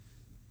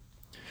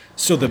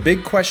So the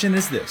big question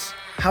is this: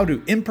 how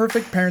do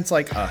imperfect parents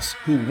like us,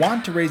 who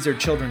want to raise their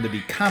children to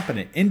be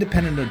competent,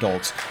 independent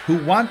adults, who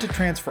want to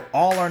transfer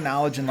all our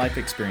knowledge and life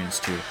experience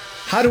to,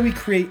 how do we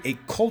create a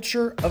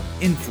culture of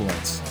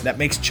influence that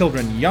makes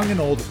children young and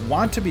old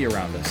want to be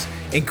around us,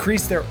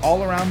 increase their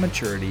all-around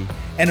maturity,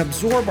 and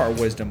absorb our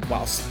wisdom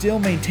while still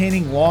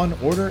maintaining law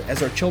and order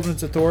as our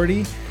children's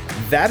authority?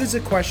 That is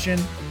a question,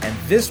 and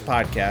this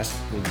podcast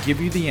will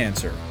give you the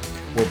answer.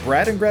 We're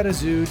Brad and Greta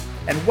Zood,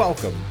 and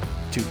welcome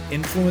to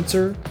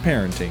Influencer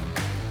Parenting.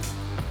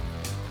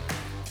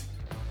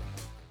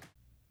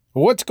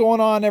 What's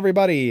going on,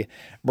 everybody?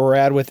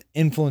 Brad with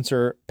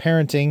Influencer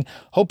Parenting.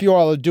 Hope you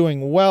all are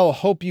doing well.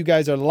 Hope you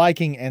guys are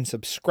liking and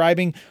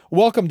subscribing.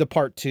 Welcome to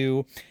part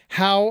 2,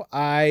 how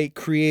I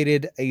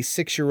created a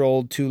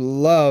 6-year-old to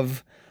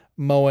love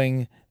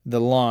mowing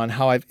the lawn,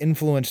 how I've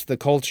influenced the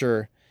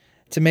culture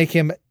to make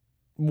him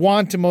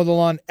want to mow the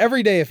lawn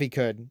every day if he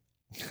could.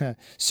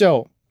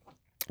 So,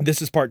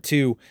 this is part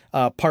 2.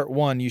 Part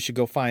 1 you should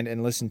go find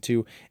and listen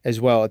to as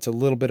well. It's a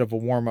little bit of a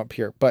warm up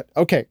here. But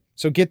okay,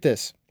 so get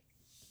this.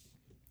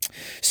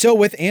 So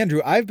with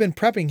Andrew, I've been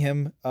prepping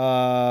him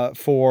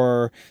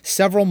for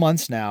several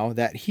months now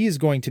that he is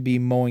going to be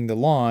mowing the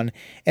lawn,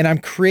 and I'm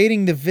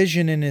creating the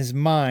vision in his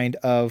mind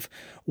of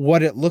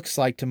what it looks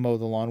like to mow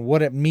the lawn,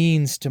 what it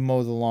means to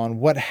mow the lawn,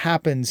 what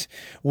happens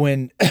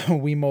when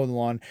we mow the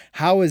lawn,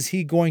 how is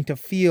he going to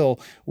feel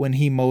when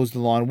he mows the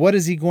lawn, what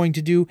is he going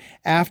to do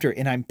after,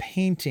 and I'm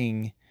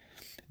painting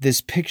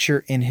this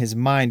picture in his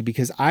mind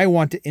because I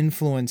want to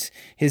influence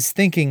his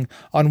thinking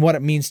on what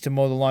it means to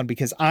mow the lawn,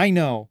 because I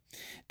know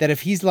that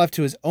if he's left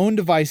to his own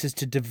devices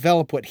to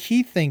develop what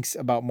he thinks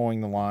about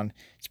mowing the lawn,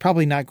 it's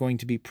probably not going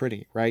to be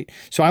pretty, right?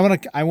 So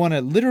I want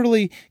to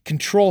literally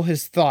control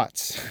his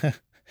thoughts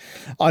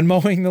on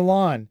mowing the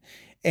lawn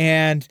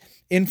and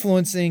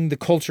influencing the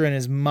culture in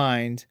his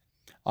mind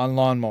on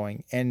lawn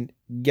mowing. And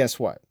guess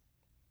what?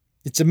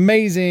 It's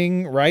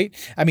amazing, right?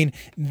 I mean,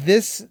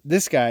 this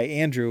guy,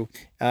 Andrew,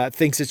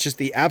 thinks it's just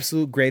the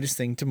absolute greatest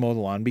thing to mow the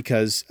lawn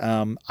because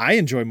I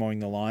enjoy mowing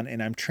the lawn,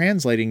 and I'm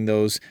translating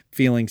those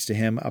feelings to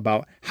him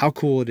about how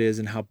cool it is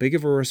and how big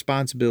of a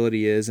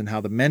responsibility it is and how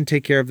the men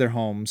take care of their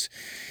homes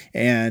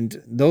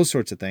and those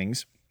sorts of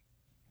things.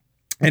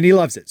 And he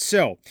loves it.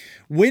 So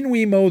when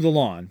we mow the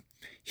lawn,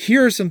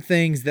 here are some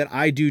things that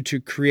I do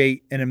to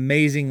create an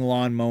amazing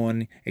lawn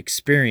mowing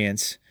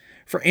experience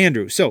for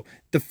Andrew. So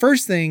the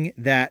first thing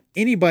that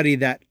anybody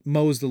that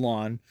mows the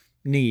lawn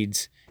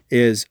needs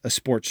is a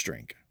sports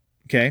drink.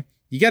 Okay.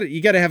 You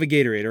got to have a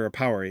Gatorade or a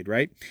Powerade,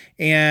 right?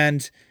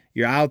 And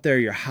you're out there,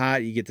 you're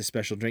hot, you get the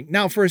special drink.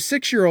 Now for a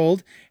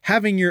 6-year-old,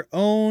 having your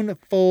own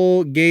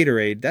full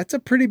Gatorade, that's a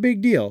pretty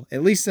big deal,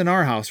 at least in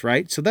our house,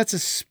 right? So that's a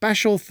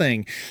special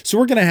thing. So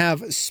we're going to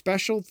have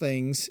special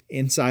things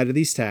inside of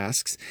these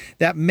tasks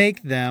that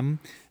make them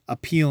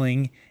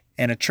appealing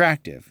and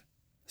attractive.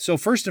 So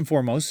first and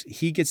foremost,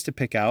 he gets to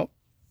pick out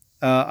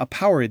a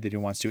Powerade that he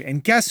wants to.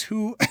 And guess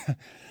who,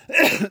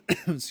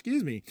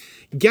 excuse me,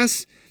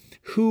 guess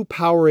who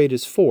Powerade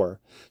is for.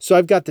 So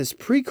I've got this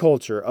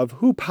pre-culture of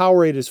who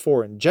Powerade is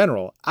for in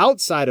general,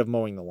 outside of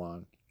mowing the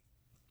lawn.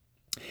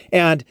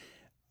 And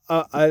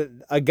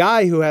a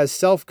guy who has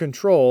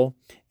self-control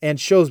and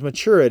shows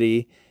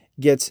maturity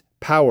gets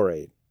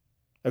Powerade.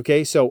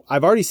 Okay, so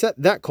I've already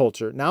set that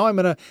culture. Now I'm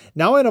gonna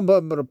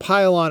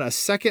pile on a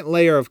second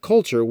layer of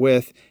culture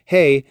with,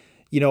 hey,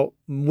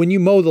 when you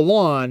mow the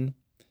lawn,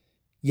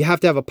 you have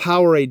to have a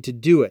Powerade to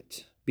do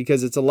it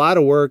because it's a lot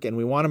of work and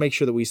we want to make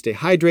sure that we stay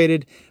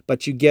hydrated,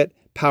 but you get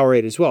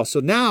Powerade as well.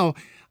 So now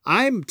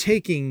I'm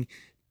taking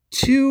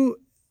 2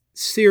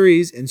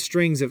 series and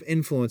strings of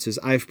influences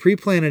I've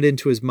pre-planted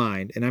into his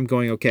mind, and I'm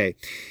going, okay,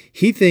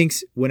 he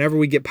thinks whenever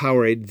we get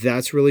Powerade,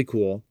 that's really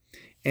cool.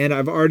 And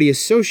I've already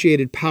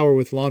associated power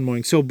with lawn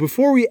mowing. So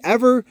before we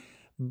ever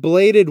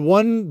bladed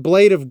one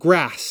blade of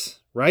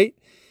grass, right?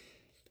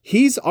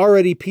 He's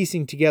already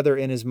piecing together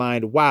in his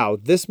mind, wow,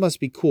 this must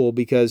be cool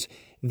because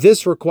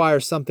this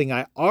requires something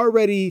I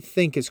already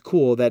think is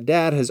cool that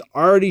Dad has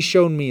already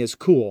shown me is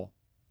cool,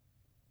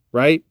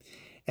 right?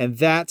 And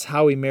that's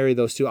how we marry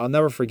those two. I'll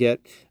never forget,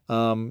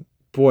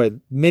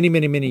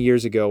 many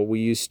years ago,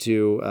 we used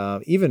to,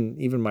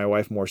 even my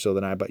wife more so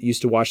than I, but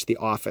used to watch The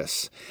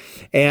Office.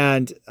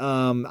 And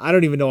I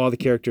don't even know all the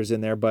characters in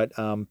there, but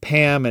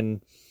Pam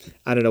and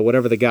I don't know,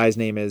 whatever the guy's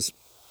name is,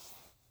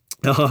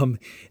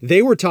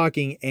 they were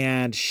talking,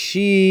 and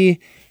she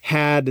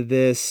had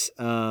this,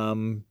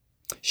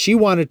 she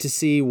wanted to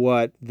see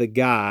what the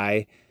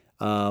guy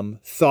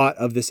thought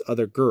of this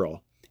other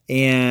girl.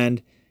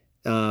 And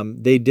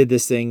they did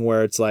this thing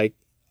where it's like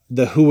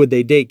the who would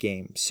they date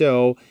game.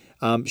 So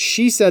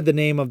she said the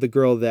name of the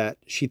girl that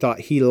she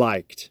thought he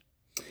liked.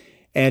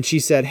 And she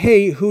said,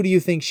 hey, who do you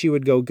think she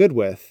would go good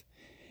with?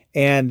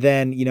 And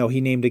then, he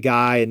named a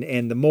guy,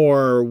 and the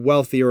more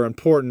wealthy or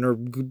important or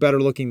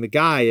better looking the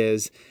guy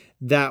is,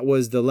 that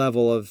was the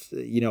level of,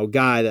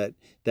 guy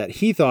that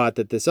he thought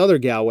that this other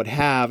gal would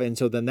have. And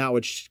so then that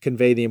would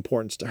convey the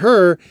importance to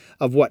her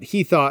of what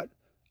he thought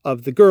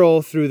of the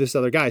girl through this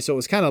other guy. So it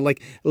was kind of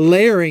like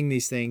layering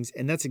these things.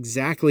 And that's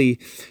exactly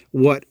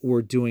what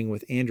we're doing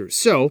with Andrew.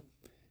 So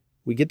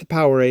we get the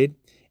Powerade,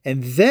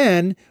 and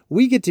then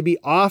we get to be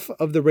off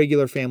of the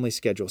regular family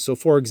schedule. So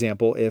for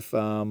example, if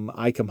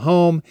I come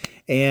home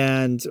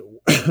and,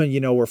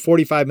 we're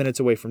 45 minutes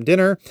away from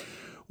dinner,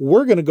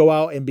 we're going to go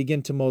out and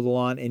begin to mow the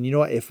lawn. And you know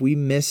what? If we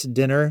miss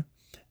dinner,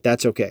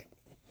 that's okay.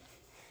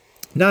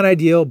 Not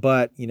ideal,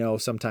 but,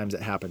 sometimes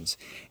it happens.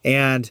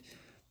 And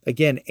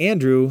again,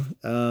 Andrew,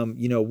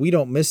 we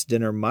don't miss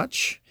dinner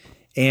much.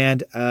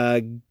 And,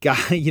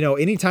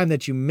 anytime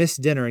that you miss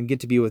dinner and get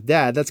to be with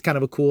Dad, that's kind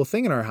of a cool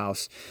thing in our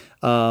house.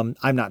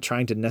 I'm not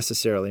trying to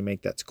necessarily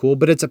make that cool,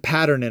 but it's a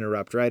pattern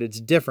interrupt, right?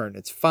 It's different.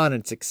 It's fun.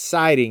 It's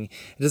exciting.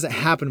 It doesn't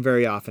happen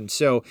very often.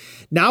 So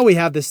now we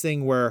have this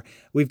thing where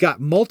we've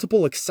got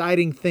multiple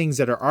exciting things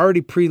that are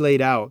already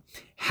pre-laid out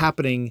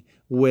happening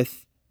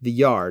with the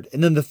yard.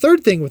 And then the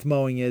third thing with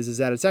mowing is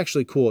that it's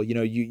actually cool.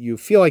 You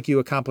feel like you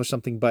accomplished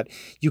something, but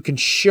you can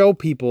show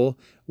people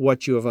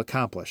what you have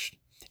accomplished.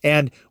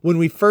 And when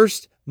we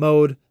first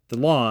mowed the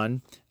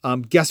lawn,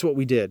 guess what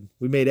we did?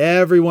 We made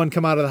everyone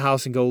come out of the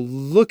house and go,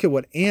 look at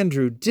what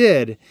Andrew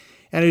did.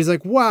 And he's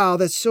like, wow,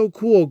 that's so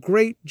cool.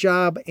 Great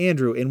job,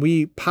 Andrew. And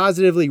we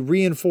positively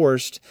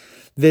reinforced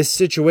this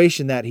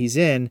situation that he's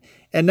in.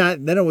 And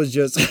then it was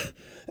just,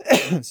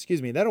 then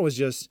it was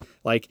just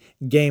like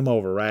game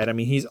over, right? I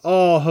mean, he's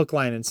all hook,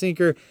 line, and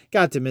sinker,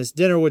 got to miss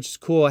dinner, which is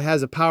cool.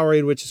 Has a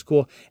Powerade, which is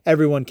cool.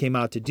 Everyone came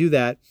out to do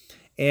that.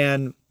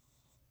 And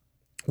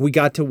we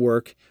got to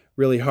work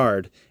really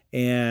hard.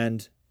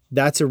 And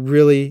that's a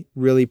really,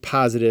 really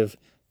positive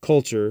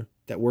culture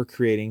that we're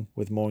creating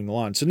with mowing the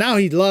lawn. So now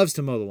he loves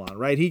to mow the lawn,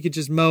 right? He could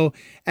just mow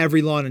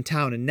every lawn in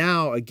town. And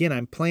now, again,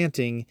 I'm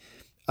planting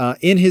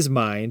in his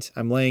mind,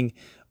 I'm laying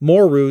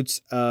more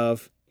roots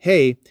of,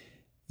 hey,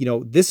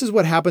 this is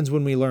what happens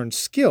when we learn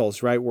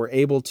skills, right? We're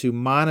able to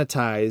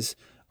monetize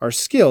our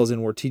skills,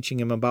 and we're teaching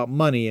him about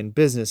money and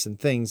business and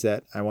things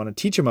that I want to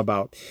teach him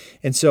about.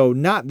 And so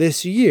not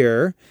this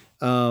year,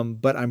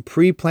 but I'm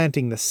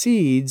pre-planting the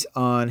seeds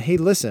on, hey,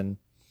 listen,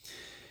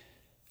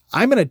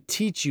 I'm going to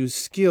teach you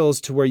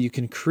skills to where you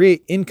can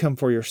create income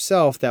for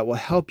yourself that will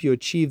help you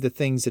achieve the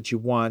things that you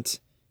want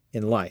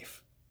in life.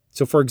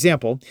 So for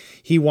example,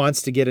 he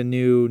wants to get a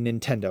new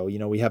Nintendo.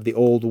 We have the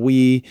old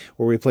Wii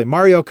where we play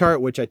Mario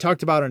Kart, which I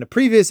talked about in a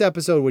previous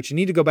episode, which you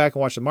need to go back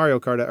and watch the Mario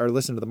Kart or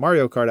listen to the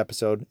Mario Kart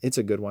episode. It's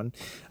a good one.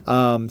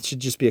 Should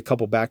just be a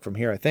couple back from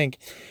here, I think.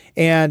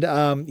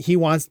 And he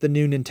wants the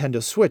new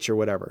Nintendo Switch or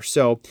whatever.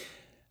 So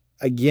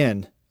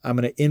again, I'm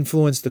going to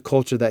influence the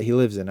culture that he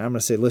lives in. I'm going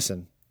to say,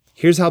 listen,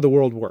 here's how the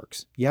world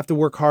works. You have to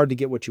work hard to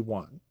get what you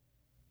want.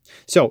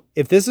 So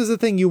if this is the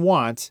thing you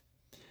want,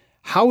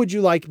 how would you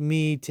like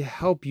me to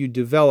help you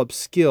develop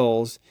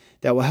skills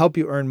that will help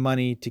you earn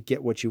money to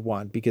get what you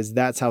want? Because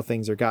that's how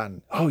things are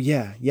gotten. Oh,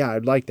 yeah,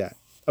 I'd like that.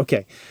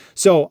 Okay,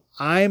 so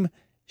I'm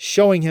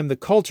showing him the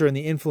culture and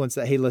the influence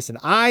that, hey, listen,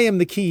 I am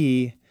the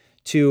key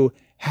to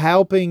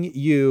helping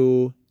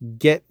you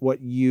get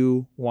what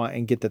you want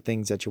and get the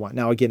things that you want.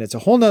 Now, again, it's a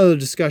whole nother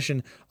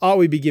discussion. Ought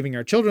we be giving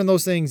our children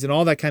those things and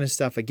all that kind of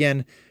stuff?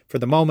 Again, for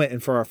the moment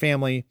and for our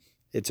family,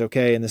 it's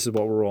okay. And this is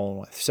what we're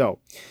rolling with.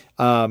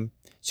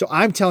 So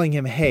I'm telling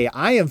him, hey,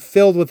 I am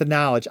filled with the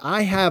knowledge.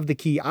 I have the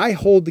key. I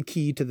hold the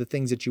key to the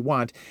things that you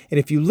want. And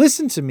if you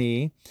listen to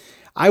me,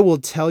 I will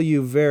tell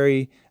you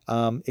very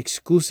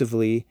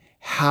exclusively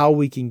how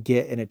we can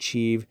get and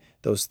achieve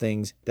those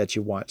things that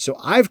you want. So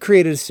I've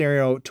created a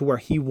scenario to where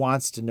he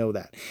wants to know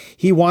that.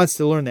 He wants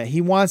to learn that.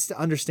 He wants to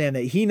understand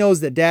that. He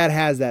knows that Dad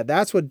has that.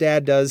 That's what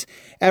Dad does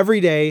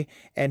every day.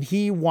 And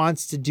he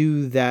wants to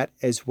do that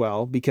as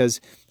well because,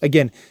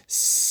 again,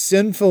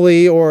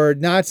 sinfully or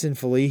not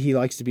sinfully, he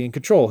likes to be in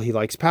control. He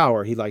likes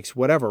power. He likes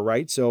whatever,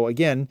 right? So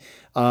again,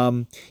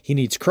 he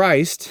needs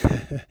Christ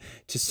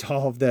to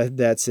solve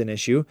that sin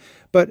issue.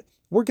 But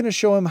we're going to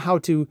show him how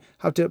to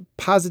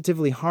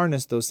positively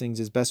harness those things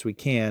as best we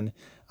can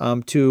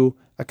to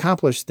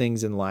accomplish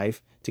things in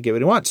life to get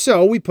what he wants.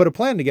 So we put a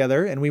plan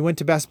together and we went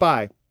to Best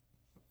Buy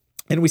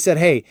and we said,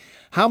 hey,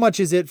 how much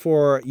is it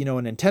for, a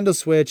Nintendo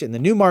Switch and the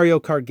new Mario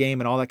Kart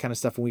game and all that kind of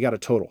stuff? And we got a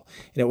total.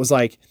 And it was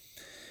like,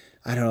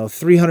 I don't know,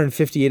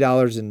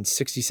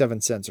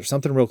 $358.67 or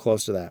something real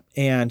close to that.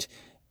 And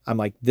I'm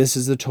like, this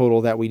is the total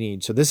that we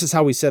need. So this is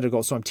how we set a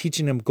goal. So I'm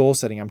teaching him goal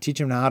setting. I'm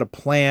teaching him how to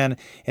plan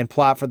and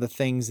plot for the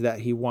things that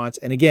he wants.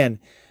 And again,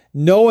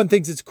 no one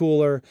thinks it's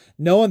cooler.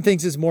 No one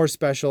thinks it's more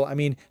special. I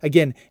mean,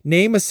 again,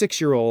 name a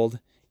 6-year-old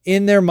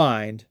in their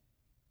mind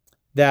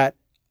that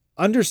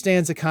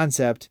understands the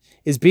concept,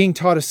 is being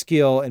taught a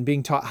skill and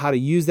being taught how to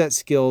use that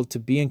skill to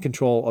be in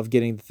control of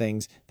getting the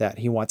things that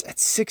he wants at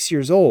 6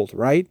 years old,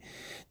 right?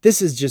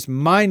 This is just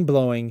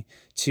mind-blowing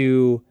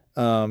to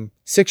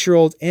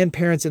 6-year-olds and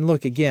parents. And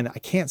look, again, I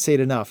can't say it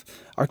enough.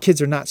 Our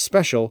kids are not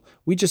special.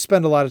 We just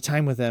spend a lot of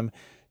time with them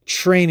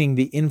training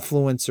the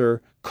influencer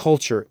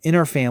culture in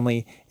our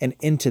family and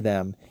into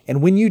them.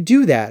 And when you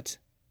do that,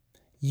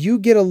 you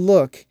get a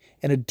look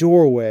and a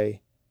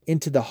doorway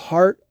into the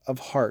heart of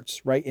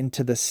hearts, right?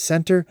 Into the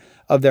center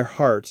of their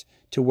hearts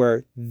to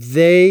where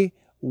they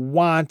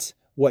want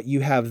what you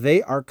have.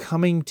 They are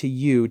coming to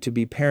you to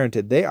be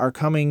parented. They are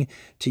coming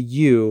to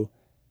you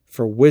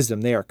for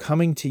wisdom. They are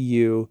coming to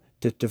you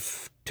to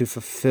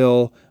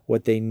fulfill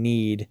what they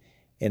need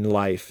in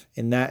life.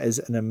 And that is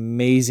an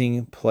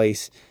amazing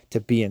place to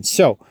be in.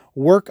 So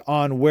work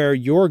on where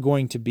you're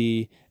going to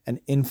be an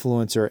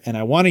influencer. And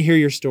I want to hear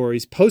your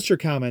stories. Post your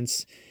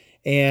comments,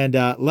 and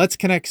let's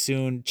connect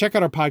soon. Check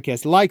out our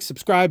podcast, like,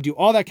 subscribe, do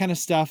all that kind of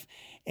stuff.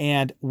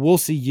 And we'll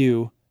see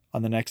you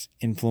on the next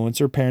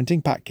Influencer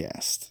Parenting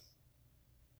Podcast.